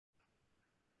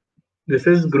This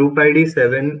is group ID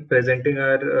 7 presenting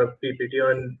our PPT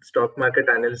on stock market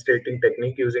analyst rating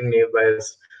technique using naive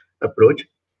Bayes approach.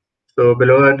 So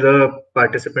below are the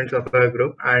participants of our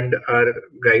group and our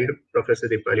guide, Professor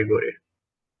Deepali Gore.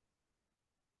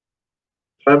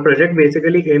 Our project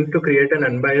basically aims to create an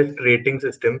unbiased rating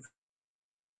system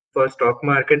for stock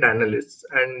market analysts,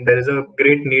 and there is a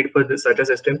great need for such a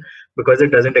system because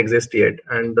it doesn't exist yet,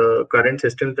 and the current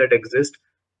systems that exist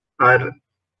are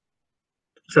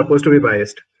supposed to be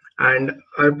biased. And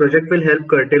our project will help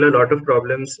curtail a lot of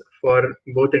problems for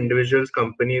both individuals,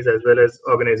 companies, as well as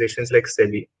organizations like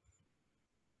SEBI.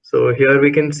 So here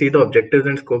we can see the objectives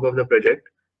and scope of the project.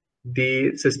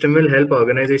 The system will help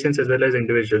organizations as well as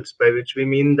individuals, by which we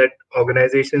mean that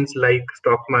organizations like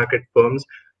stock market firms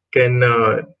can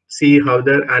see how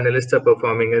their analysts are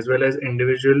performing, as well as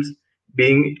individuals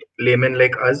being laymen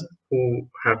like us who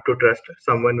have to trust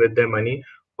someone with their money,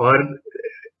 or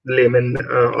laymen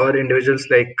or individuals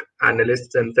like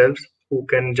analysts themselves who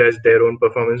can judge their own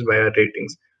performance via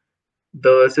ratings.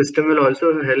 The system will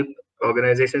also help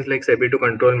organizations like SEBI to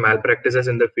control malpractices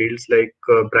in the fields like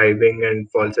bribing and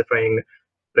falsifying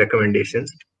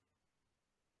recommendations.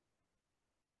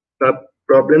 The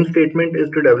problem statement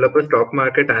is to develop a stock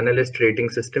market analyst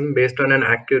rating system based on an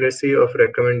accuracy of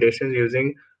recommendations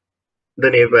using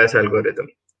the naive Bayes algorithm.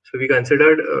 So we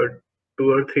considered two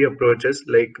or three approaches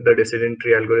like the decision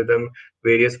tree algorithm,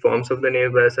 various forms of the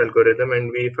naive Bayes algorithm,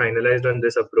 and we finalized on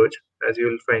this approach, as you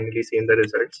will finally see in the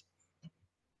results.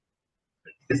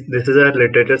 This is our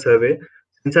literature survey.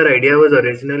 Since our idea was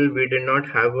original, we did not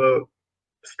have a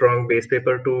strong base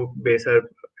paper to base our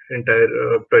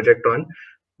entire project on,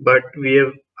 but we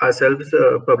have ourselves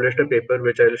published a paper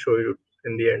which I'll show you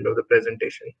in the end of the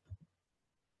presentation.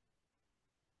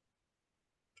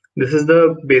 This is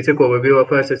the basic overview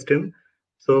of our system.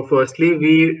 So firstly,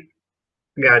 we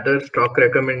gather stock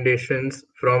recommendations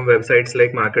from websites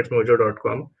like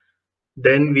marketsmojo.com.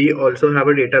 Then we also have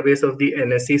a database of the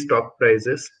NSE stock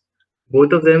prices.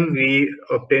 Both of them we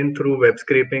obtain through web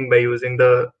scraping by using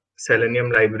the Selenium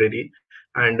library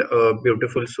and a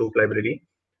beautiful soup library.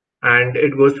 And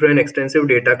it goes through an extensive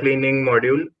data cleaning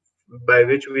module by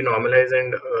which we normalize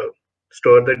and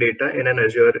store the data in an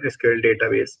Azure SQL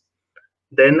database.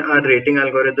 Then our rating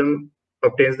algorithm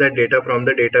obtains that data from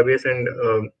the database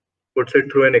and puts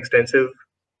it through an extensive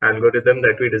algorithm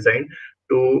that we designed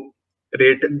to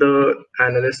rate the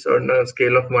analysts on a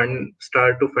scale of 1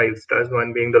 star to 5 stars,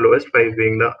 1 being the lowest, 5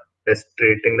 being the best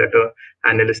rating that an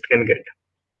analyst can get.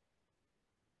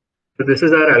 So this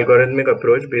is our algorithmic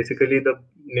approach. Basically, the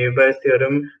naive Bayes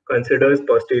theorem considers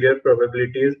posterior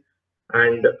probabilities,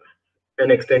 and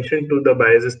an extension to the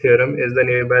Bayes' theorem is the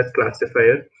naive Bayes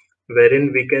classifier,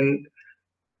 wherein we can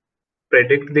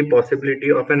predict the possibility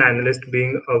of an analyst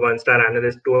being a 1 star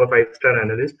analyst to a 5 star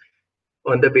analyst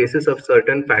on the basis of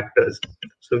certain factors.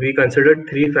 So we considered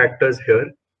three factors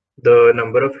here: the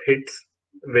number of hits,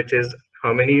 which is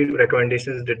how many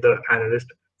recommendations did the analyst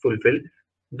fulfill,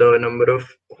 the number of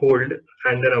hold,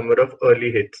 and the number of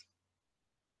early hits.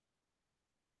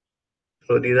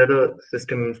 So these are the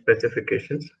system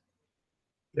specifications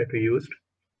that we used.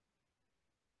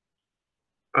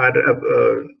 Our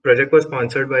project was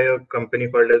sponsored by a company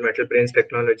called as Metal Brains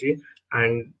Technology,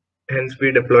 and hence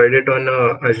we deployed it on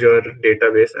a Azure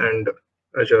database and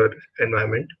Azure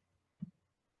environment.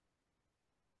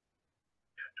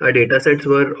 Our datasets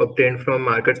were obtained from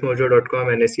marketsmojo.com,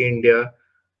 NSE India,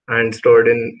 and stored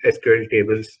in SQL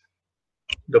tables,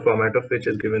 the format of which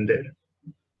is given there.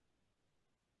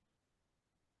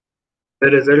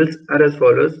 The results are as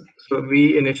follows. So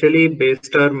we initially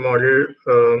based our model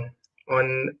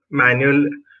on manual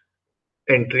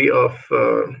entry of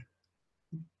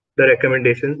the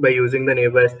recommendations by using the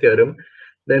naive Bayes theorem.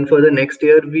 Then for the next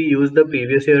year, we use the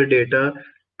previous year data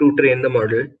to train the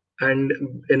model. And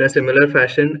in a similar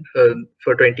fashion,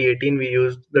 for 2018, we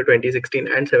used the 2016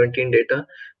 and 17 data.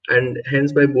 And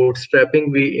hence, by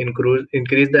bootstrapping, we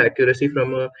increase the accuracy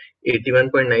from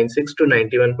 81.96 to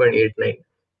 91.89.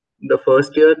 The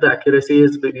first year, the accuracy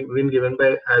has been given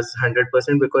by as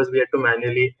 100% because we had to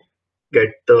manually get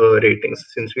the ratings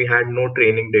since we had no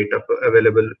training data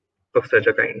available of such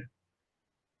a kind.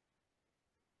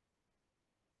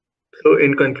 So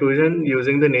in conclusion,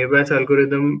 using the naive Bayes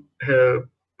algorithm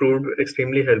proved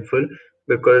extremely helpful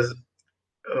because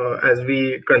as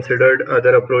we considered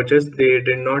other approaches, they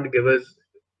did not give us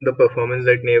the performance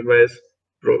that naive Bayes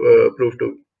proved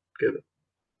to give.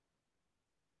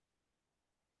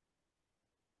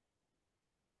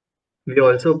 We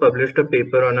also published a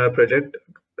paper on our project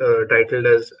titled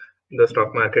as the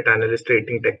stock market analyst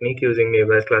rating technique using naive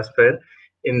Bayes classifier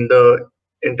in the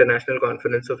International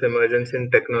Conference of Emergence in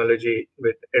Technology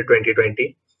with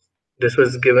 2020. This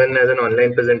was given as an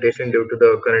online presentation due to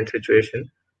the current situation,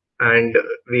 and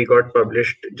we got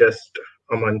published just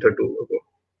a month or two ago.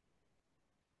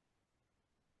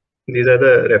 These are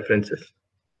the references.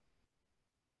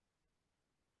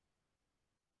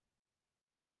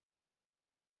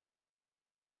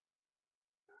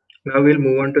 Now we'll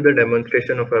move on to the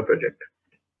demonstration of our project.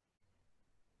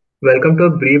 Welcome to a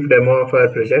brief demo of our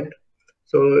project.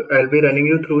 So I'll be running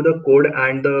you through the code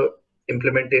and the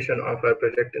implementation of our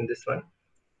project in this one.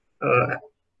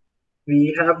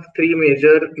 We have three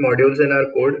major modules in our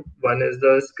code. One is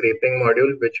the scraping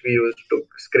module, which we use to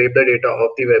scrape the data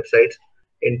of the websites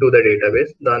into the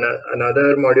database.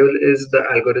 Another module is the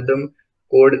algorithm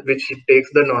code, which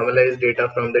takes the normalized data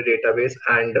from the database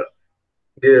and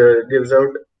gives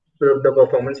out the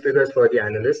performance figures for the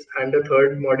analyst. And the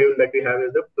third module that we have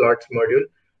is the plots module,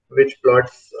 which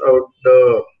plots out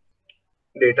the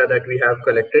data that we have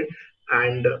collected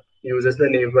and uses the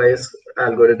Naïve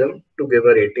algorithm to give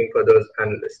a rating for those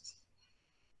analysts.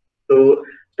 So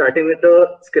starting with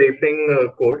the scraping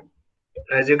code,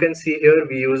 as you can see here,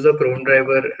 we use the Chrome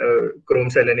driver,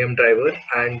 Chrome Selenium driver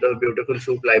and the Beautiful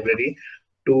Soup library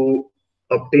to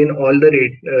obtain all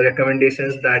the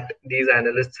recommendations that these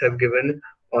analysts have given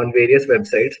on various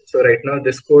websites. So right now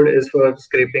this code is for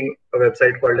scraping a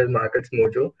website called as Markets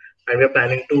Mojo, and we're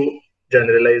planning to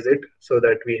generalize it so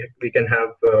that we can have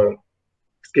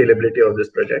scalability of this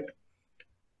project.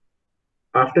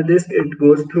 After this, it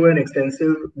goes through an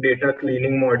extensive data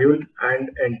cleaning module and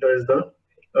enters the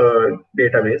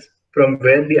database from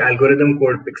where the algorithm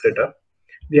code picks it up.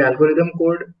 The algorithm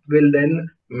code will then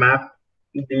map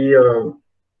the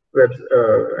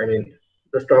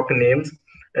the stock names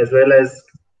as well as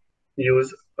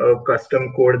use a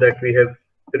custom code that we have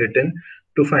written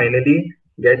to finally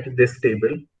get this table.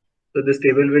 So this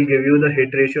table will give you the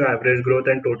hit ratio, average growth,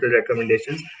 and total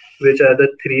recommendations, which are the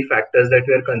three factors that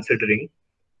we are considering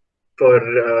for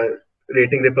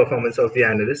rating the performance of the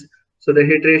analyst. So the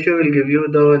hit ratio will give you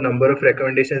the number of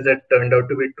recommendations that turned out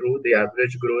to be true. The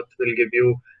average growth will give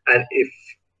you, and if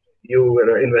you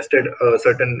invested a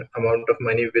certain amount of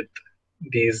money with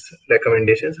these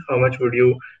recommendations, how much would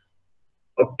you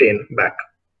obtain back?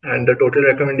 And the total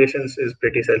recommendations is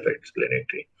pretty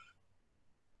self-explanatory.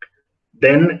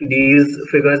 Then these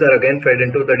figures are again fed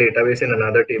into the database in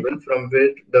another table from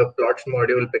which the plots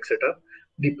module picks it up.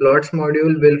 The plots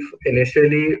module will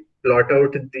initially plot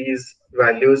out these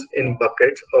values in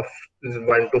buckets of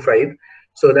 1 to 5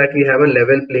 so that we have a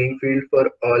level playing field for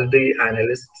all the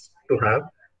analysts to have.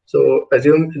 So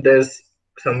assume there's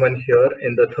someone here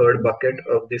in the third bucket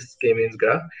of this k-means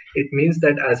graph. It means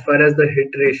that as far as the hit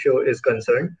ratio is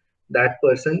concerned, that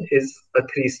person is a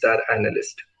 3-star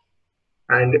analyst.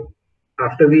 And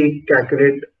after we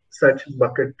calculate such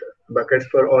buckets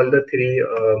for all the three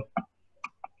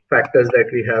factors that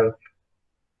we have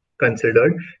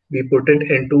considered, we put it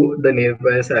into the Naïve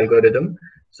bias algorithm.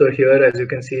 So here, as you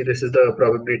can see, this is the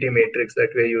probability matrix that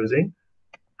we're using,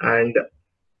 and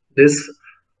this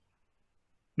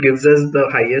gives us the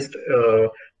highest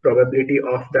probability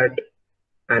of that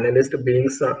analyst being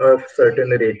of certain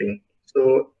rating.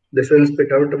 So this will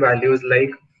spit out values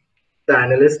like the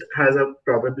analyst has a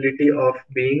probability of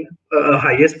being a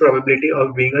highest probability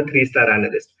of being a 3-star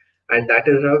analyst, and that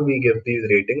is how we give these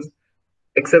ratings,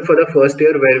 except for the first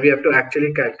year where we have to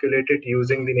actually calculate it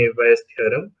using the Naïve bias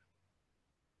theorem.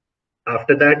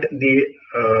 After that,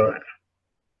 the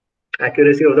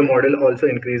accuracy of the model also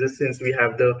increases since we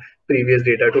have the previous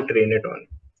data to train it on.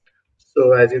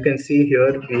 So as you can see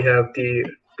here, we have the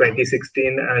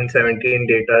 2016 and 17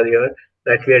 data here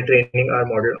that we are training our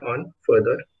model on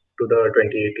further to the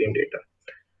 2018 data.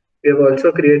 We have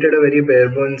also created a very bare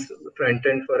bones front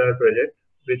end for our project,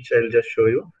 which I'll just show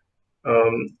you.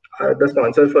 The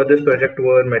sponsors for this project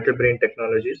were Metal Brain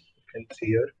Technologies, you can see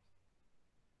here.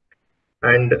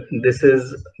 And this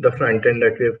is the front end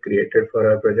that we have created for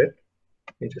our project.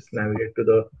 Let me just navigate to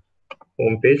the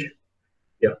home page.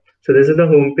 Yeah, so this is the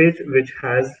home page, which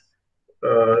has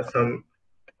some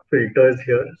filters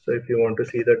here. So if you want to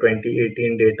see the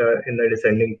 2018 data in the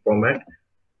descending format,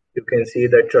 you can see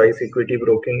that choice equity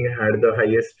broking had the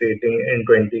highest rating in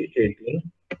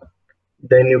 2018.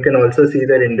 Then you can also see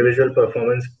their individual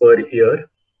performance per year.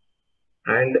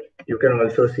 And you can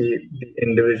also see the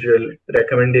individual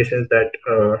recommendations that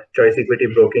choice equity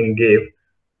broking gave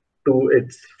to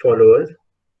its followers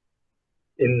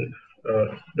in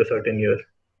the certain years.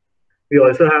 We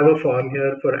also have a form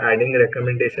here for adding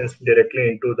recommendations directly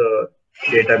into the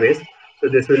database. So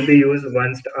this will be used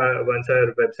once our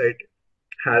website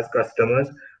has customers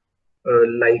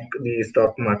like the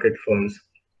stock market firms.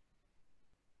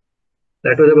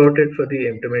 That was about it for the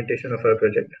implementation of our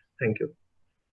project. Thank you.